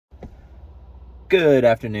Good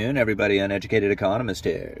afternoon, everybody. Uneducated Economist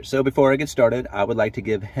here. So before I get started, I would like to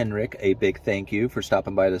give Henrik a big thank you for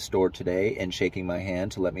stopping by the store today and shaking my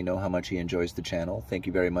hand to let me know how much he enjoys the channel. Thank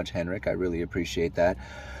you very much, Henrik. I really appreciate that.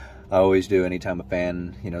 I always do anytime a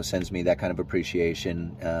fan, sends me that kind of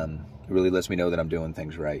appreciation. It really lets me know that I'm doing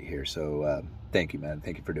things right here. So thank you, man.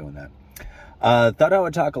 Thank you for doing that. Thought I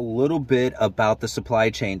would talk a little bit about the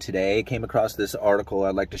supply chain today. Came across this article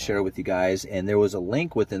I'd like to share with you guys, and there was a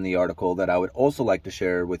link within the article that I would also like to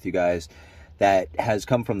share with you guys that has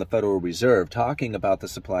come from the Federal Reserve, talking about the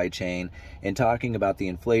supply chain and talking about the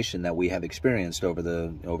inflation that we have experienced over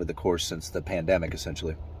the course since the pandemic,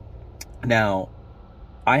 essentially. Now,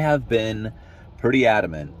 I have been pretty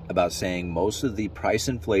adamant about saying most of the price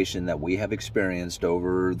inflation that we have experienced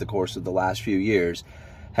over the course of the last few years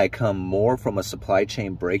had come more from a supply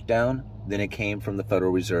chain breakdown than it came from the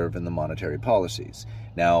Federal Reserve and the monetary policies.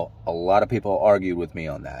 Now, a lot of people argued with me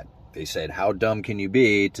on that. They said, how dumb can you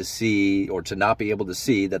be to see or to not be able to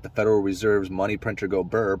see that the Federal Reserve's money printer go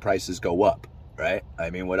burr, prices go up, right?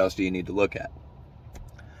 I mean, what else do you need to look at?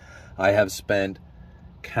 I have spent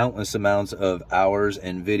countless amounts of hours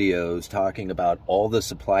and videos talking about all the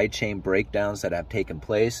supply chain breakdowns that have taken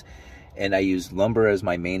place, and I used lumber as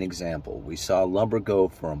my main example. We saw lumber go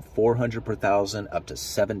from 400 per thousand up to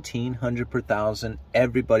 1,700 per thousand.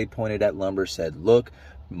 Everybody pointed at lumber, said, look,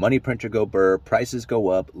 money printer go burr, prices go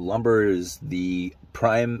up. Lumber is the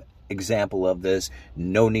prime example of this.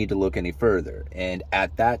 No need to look any further. And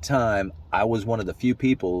at that time, I was one of the few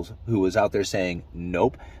people who was out there saying,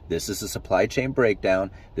 nope, this is a supply chain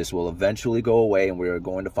breakdown. This will eventually go away, and we are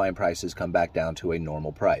going to find prices come back down to a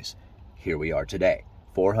normal price. Here we are today.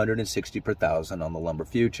 460 per thousand on the lumber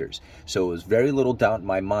futures. So it was very little doubt in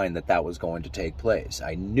my mind that that was going to take place.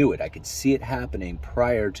 I knew it. I could see it happening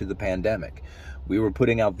prior to the pandemic. We were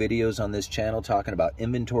putting out videos on this channel talking about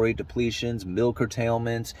inventory depletions, mill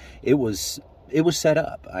curtailments. It was set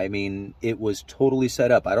up. I mean, it was totally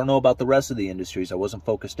set up. I don't know about the rest of the industries. I wasn't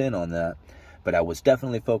focused in on that, but I was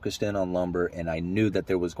definitely focused in on lumber, and I knew that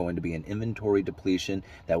there was going to be an inventory depletion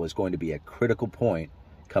that was going to be a critical point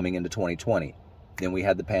coming into 2020. Then we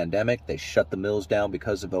had the pandemic. They shut the mills down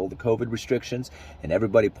because of all the COVID restrictions, and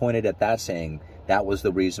everybody pointed at that, saying that was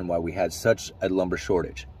the reason why we had such a lumber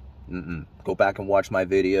shortage. Go back and watch my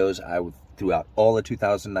videos. Throughout all of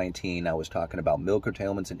 2019, I was talking about mill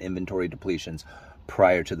curtailments and inventory depletions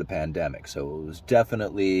prior to the pandemic. So it was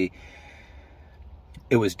definitely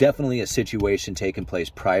a situation taking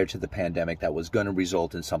place prior to the pandemic that was going to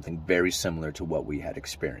result in something very similar to what we had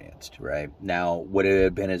experienced, right? Now, would it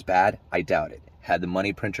have been as bad? I doubt it. Had the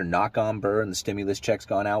money printer not gone burr and the stimulus checks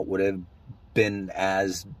gone out, would it have been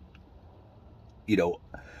as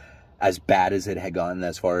bad as it had gone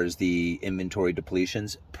as far as the inventory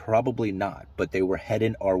depletions? Probably not, but they were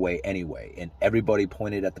heading our way anyway, and everybody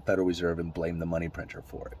pointed at the Federal Reserve and blamed the money printer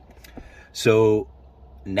for it. So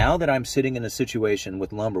now that I'm sitting in a situation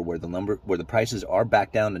with lumber where the prices are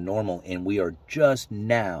back down to normal, and we are just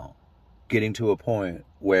now getting to a point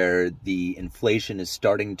where the inflation is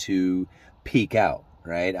starting to peak out,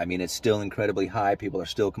 right? I mean, it's still incredibly high. People are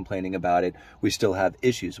still complaining about it. We still have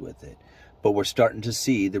issues with it, but we're starting to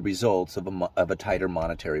see the results of a tighter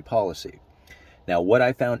monetary policy. Now, what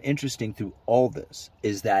I found interesting through all this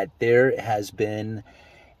is that there has been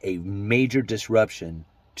a major disruption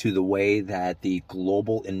to the way that the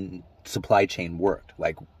global supply chain worked.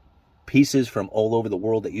 Like, pieces from all over the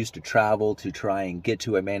world that used to travel to try and get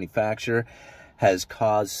to a manufacturer has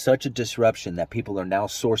caused such a disruption that people are now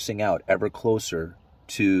sourcing out ever closer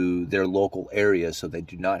to their local areas so they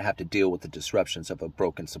do not have to deal with the disruptions of a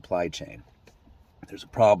broken supply chain. There's a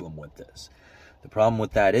problem with this. The problem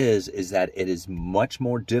with that is that it is much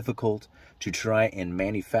more difficult to try and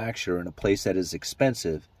manufacture in a place that is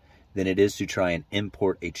expensive than it is to try and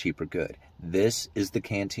import a cheaper good. This is the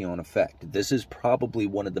Cantillon effect. This is probably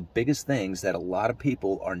one of the biggest things that a lot of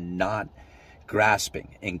people are not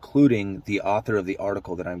grasping, including the author of the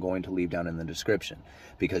article that I'm going to leave down in the description.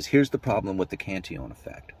 Because here's the problem with the Cantillon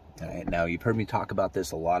effect. Right? Now, you've heard me talk about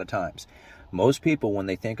this a lot of times. Most people, when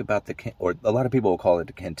they think about or a lot of people will call it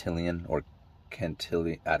the Cantillon or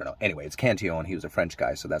Cantillon, I don't know. Anyway, it's Cantillon. He was a French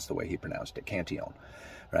guy, so that's the way he pronounced it, Cantillon.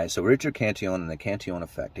 Right? So Richard Cantillon and the Cantillon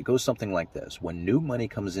effect, it goes something like this. When new money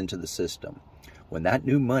comes into the system, when that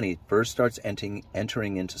new money first starts entering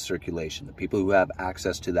into circulation, the people who have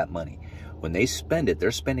access to that money, when they spend it,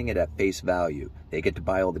 they're spending it at face value. They get to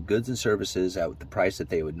buy all the goods and services at the price that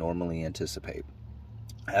they would normally anticipate.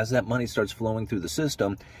 As that money starts flowing through the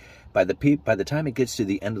system, By the time it gets to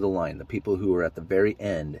the end of the line, the people who are at the very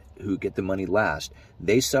end, who get the money last,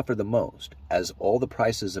 they suffer the most, as all the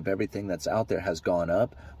prices of everything that's out there has gone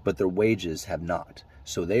up, but their wages have not.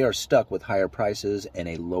 So they are stuck with higher prices and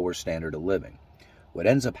a lower standard of living. What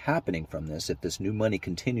ends up happening from this, if this new money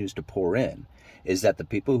continues to pour in, is that the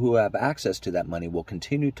people who have access to that money will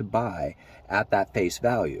continue to buy at that face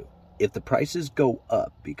value. If the prices go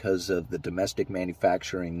up because of the domestic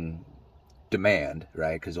manufacturing demand,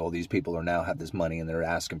 right, because all these people are now have this money and they're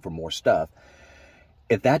asking for more stuff,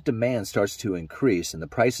 if that demand starts to increase and the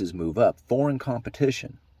prices move up, foreign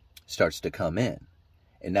competition starts to come in.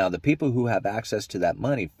 And now the people who have access to that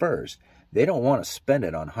money first, they don't want to spend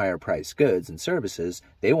it on higher priced goods and services.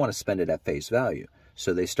 They want to spend it at face value.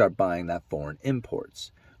 So they start buying that foreign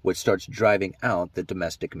imports, which starts driving out the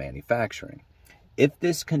domestic manufacturing. If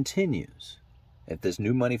this continues, if this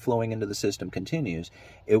new money flowing into the system continues,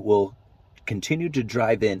 it will continue to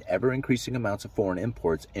drive in ever-increasing amounts of foreign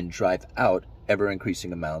imports and drive out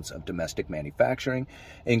ever-increasing amounts of domestic manufacturing,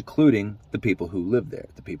 including the people who live there,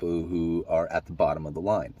 the people who are at the bottom of the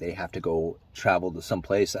line. They have to go travel to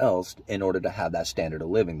someplace else in order to have that standard of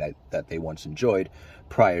living that they once enjoyed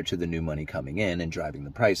prior to the new money coming in and driving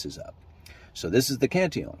the prices up. So this is the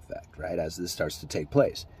Cantillon effect, right, as this starts to take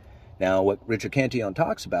place. Now, what Richard Cantillon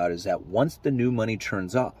talks about is that once the new money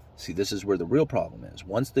turns off, see, this is where the real problem is.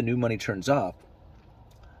 Once the new money turns off,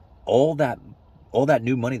 all that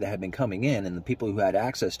new money that had been coming in and the people who had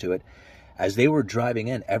access to it, as they were driving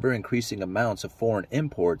in ever-increasing amounts of foreign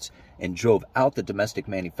imports and drove out the domestic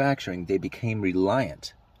manufacturing, they became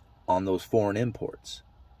reliant on those foreign imports.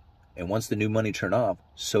 And once the new money turned off,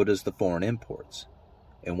 so does the foreign imports.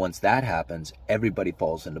 And once that happens, everybody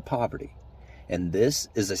falls into poverty. And this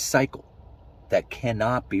is a cycle that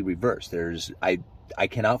cannot be reversed. I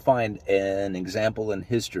cannot find an example in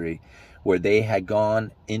history where they had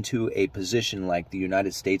gone into a position like the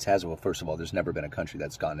United States has. Well, first of all, there's never been a country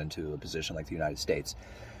that's gone into a position like the United States.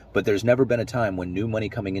 But there's never been a time when new money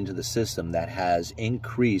coming into the system that has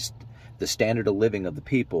increased the standard of living of the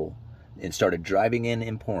people and started driving in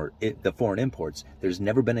the foreign imports. There's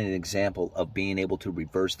never been an example of being able to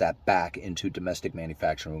reverse that back into domestic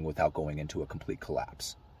manufacturing without going into a complete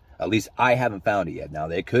collapse. At least I haven't found it yet. Now,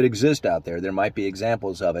 they could exist out there. There might be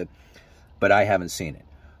examples of it, but I haven't seen it.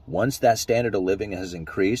 Once that standard of living has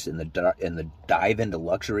increased and the dive into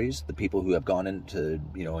luxuries, the people who have gone into,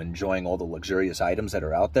 enjoying all the luxurious items that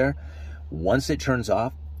are out there, once it turns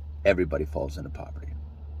off, everybody falls into poverty.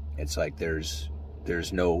 It's like there's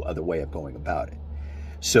no other way of going about it.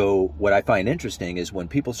 So what I find interesting is when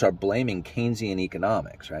people start blaming Keynesian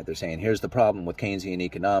economics, right? They're saying, here's the problem with Keynesian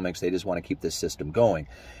economics. They just want to keep this system going.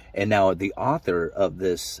 And now the author of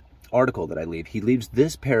this article that I leave, he leaves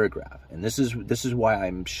this paragraph. And this is why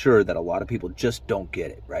I'm sure that a lot of people just don't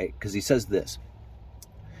get it, right? Because he says this: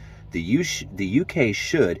 the UK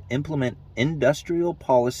should implement industrial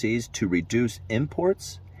policies to reduce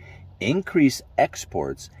imports, increase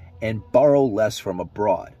exports, and borrow less from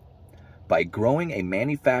abroad. By growing and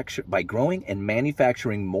manufacturing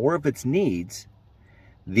more of its needs,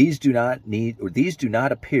 these do not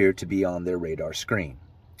appear to be on their radar screen,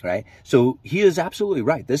 right? So he is absolutely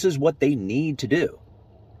right. This is what they need to do,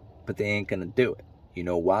 but they ain't going to do it. You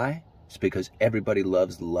know why? It's because everybody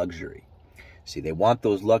loves luxury. See, they want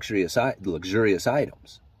those luxurious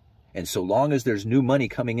items. And so long as there's new money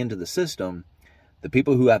coming into the system, the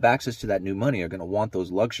people who have access to that new money are going to want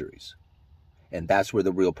those luxuries. And that's where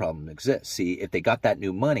the real problem exists. See, if they got that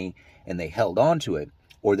new money and they held on to it,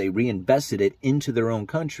 or they reinvested it into their own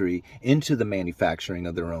country, into the manufacturing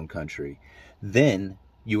of their own country, then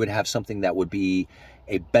you would have something that would be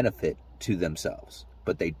a benefit to themselves.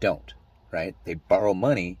 But they don't, right? They borrow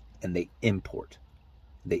money and they import.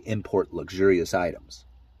 They import luxurious items.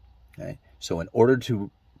 Okay? So in order to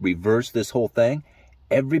reverse this whole thing,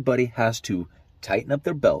 everybody has to tighten up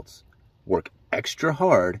their belts, work extra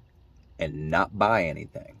hard, and not buy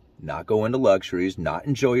anything. Not go into luxuries, not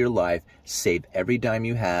enjoy your life, save every dime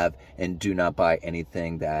you have, and do not buy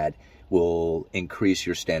anything that will increase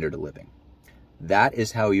your standard of living. That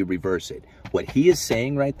is how you reverse it. What he is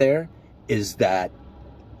saying right there is that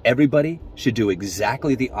everybody should do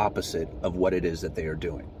exactly the opposite of what it is that they are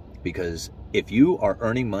doing. Because if you are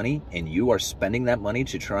earning money and you are spending that money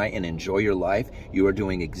to try and enjoy your life, you are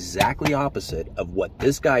doing exactly opposite of what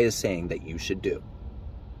this guy is saying that you should do.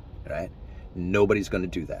 Right? Nobody's going to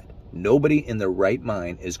do that. Nobody in their right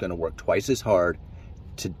mind is going to work twice as hard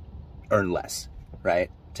to earn less, right?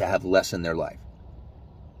 To have less in their life.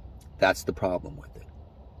 That's the problem with it.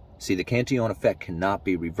 See, the Cantillon effect cannot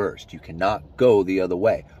be reversed. You cannot go the other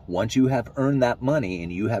way. Once you have earned that money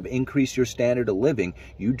and you have increased your standard of living,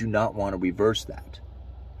 you do not want to reverse that,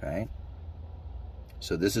 right?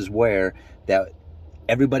 So this is where that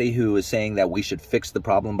everybody who is saying that we should fix the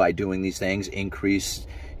problem by doing these things, increase,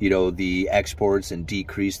 the exports and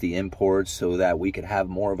decrease the imports so that we could have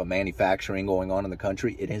more of a manufacturing going on in the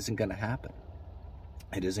country, it isn't going to happen.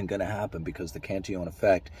 It isn't going to happen because the Cantillon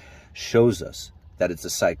effect shows us that it's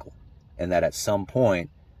a cycle and that at some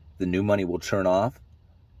point the new money will churn off,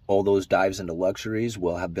 all those dives into luxuries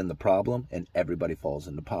will have been the problem, and everybody falls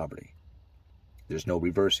into poverty. There's no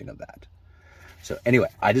reversing of that. So anyway,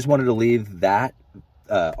 I just wanted to leave that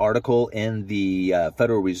article in the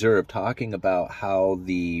Federal Reserve talking about how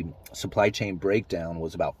the supply chain breakdown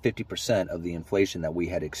was about 50% of the inflation that we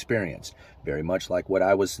had experienced, very much like what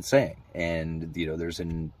I was saying. And, there's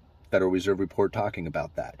a Federal Reserve report talking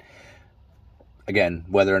about that. Again,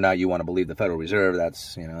 whether or not you want to believe the Federal Reserve,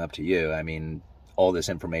 that's, up to you. I mean, all this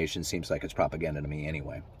information seems like it's propaganda to me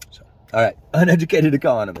anyway. So, all right, uneducated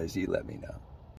economist, you let me know.